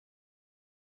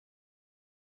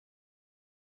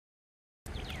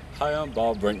Hi, I'm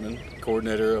Bob Brinkman,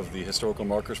 coordinator of the Historical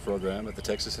Markers program at the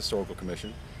Texas Historical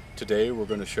Commission. Today we're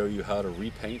going to show you how to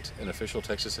repaint an official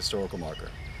Texas historical marker.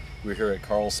 We're here at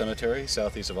Carl Cemetery,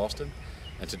 southeast of Austin,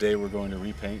 and today we're going to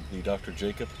repaint the Dr.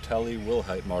 Jacob Talley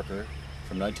Wilhite marker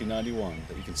from 1991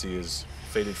 that you can see is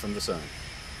faded from the sun.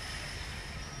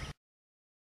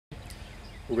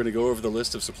 We're going to go over the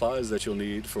list of supplies that you'll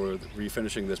need for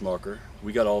refinishing this marker.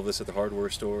 We got all of this at the hardware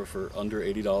store for under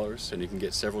 $80, and you can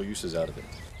get several uses out of it.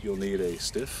 You'll need a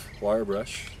stiff wire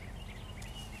brush,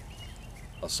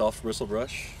 a soft bristle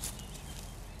brush,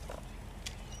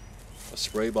 a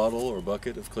spray bottle or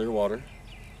bucket of clear water,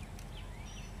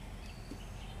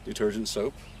 detergent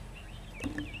soap,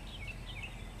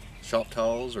 shop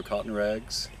towels or cotton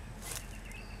rags,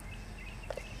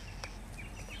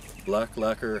 black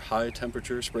lacquer high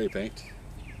temperature spray paint,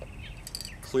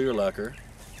 clear lacquer,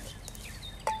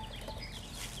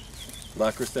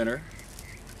 lacquer thinner,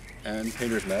 and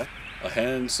painter's mat, a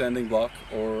hand sanding block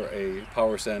or a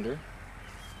power sander,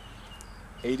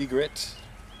 80 grit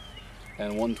and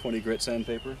 120 grit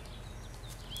sandpaper,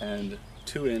 and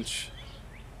 2-inch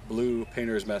blue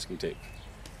painter's masking tape.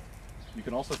 You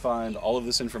can also find all of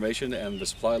this information and the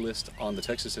supply list on the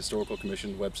Texas Historical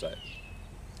Commission website.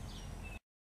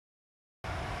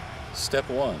 Step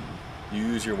 1. You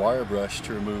use your wire brush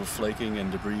to remove flaking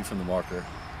and debris from the marker.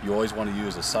 You always want to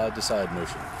use a side-to-side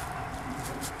motion.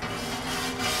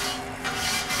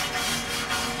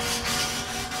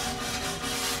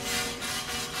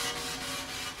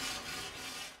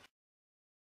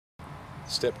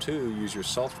 Step 2. Use your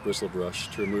soft bristle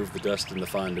brush to remove the dust and the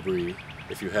fine debris.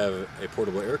 If you have a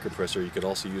portable air compressor, you could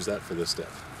also use that for this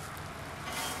step.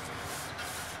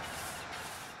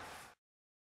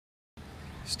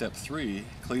 Step 3,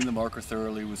 clean the marker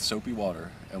thoroughly with soapy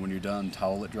water, and when you're done,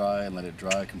 towel it dry and let it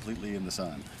dry completely in the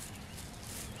sun.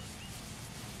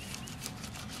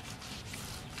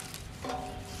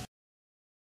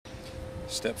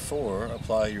 Step 4,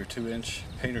 apply your 2-inch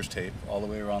painter's tape all the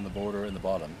way around the border and the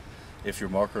bottom. If your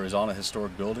marker is on a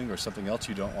historic building or something else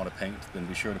you don't want to paint, then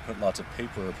be sure to put lots of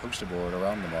paper or poster board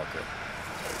around the marker.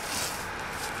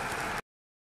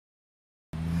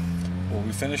 When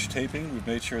we finish taping, we've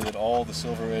made sure that all the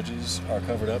silver edges are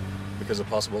covered up because of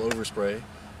possible overspray.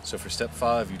 So for step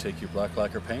 5, you take your black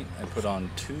lacquer paint and put on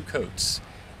 2 coats,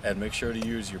 and make sure to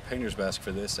use your painter's mask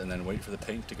for this and then wait for the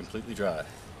paint to completely dry.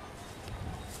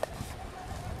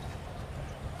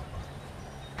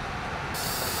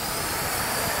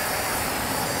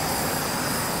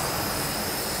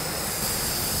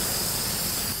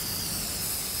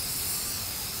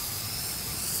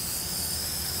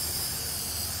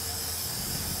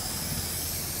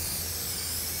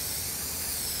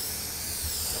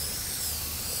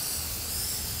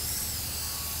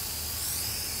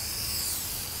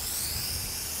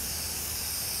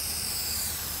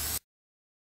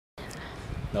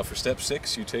 Now for step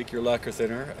 6, you take your lacquer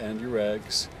thinner and your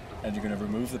rags, and you're going to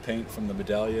remove the paint from the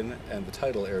medallion and the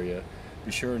title area.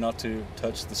 Be sure not to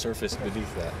touch the surface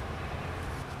beneath that.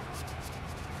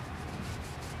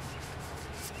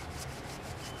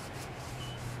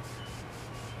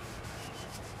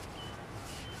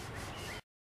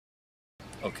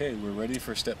 Okay, we're ready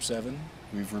for step 7.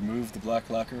 We've removed the black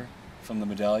lacquer from the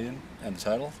medallion and the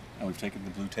title, and we've taken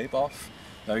the blue tape off.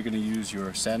 Now you're going to use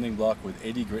your sanding block with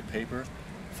 80 grit paper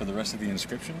for the rest of the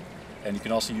inscription, and you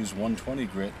can also use 120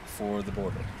 grit for the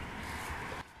border.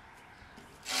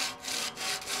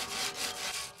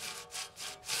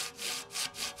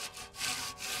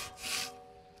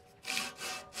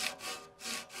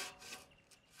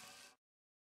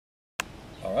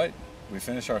 Alright, we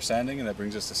finish our sanding, and that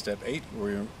brings us to step 8,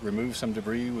 where we remove some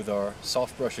debris with our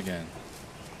soft brush again.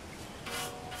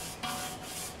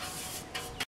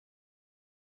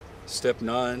 Step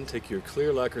 9, take your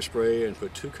clear lacquer spray and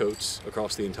put 2 coats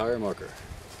across the entire marker.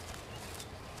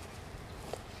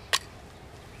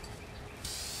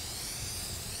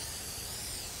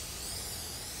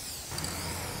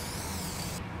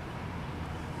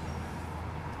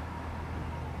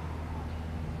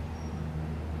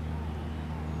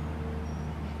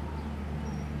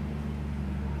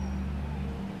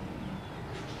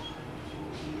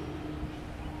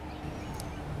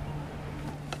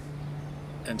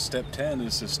 And step 10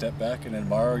 is to step back and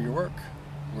admire your work.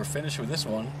 We're finished with this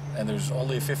one, and there's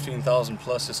only 15,000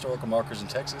 plus historical markers in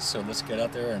Texas, so let's get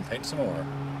out there and paint some more.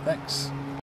 Thanks.